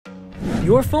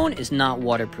Your phone is not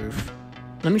waterproof.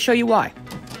 Let me show you why.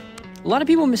 A lot of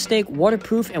people mistake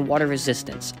waterproof and water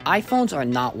resistance. iPhones are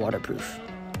not waterproof.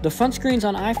 The front screens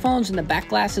on iPhones and the back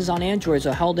glasses on Androids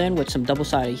are held in with some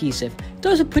double-sided adhesive. It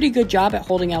does a pretty good job at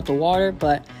holding out the water,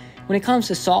 but when it comes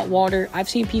to salt water, I've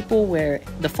seen people where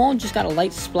the phone just got a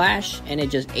light splash and it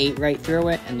just ate right through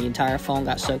it and the entire phone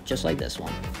got soaked just like this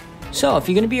one. So if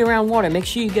you're going to be around water, make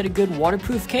sure you get a good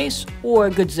waterproof case or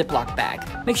a good Ziploc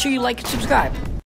bag. Make sure you like and subscribe.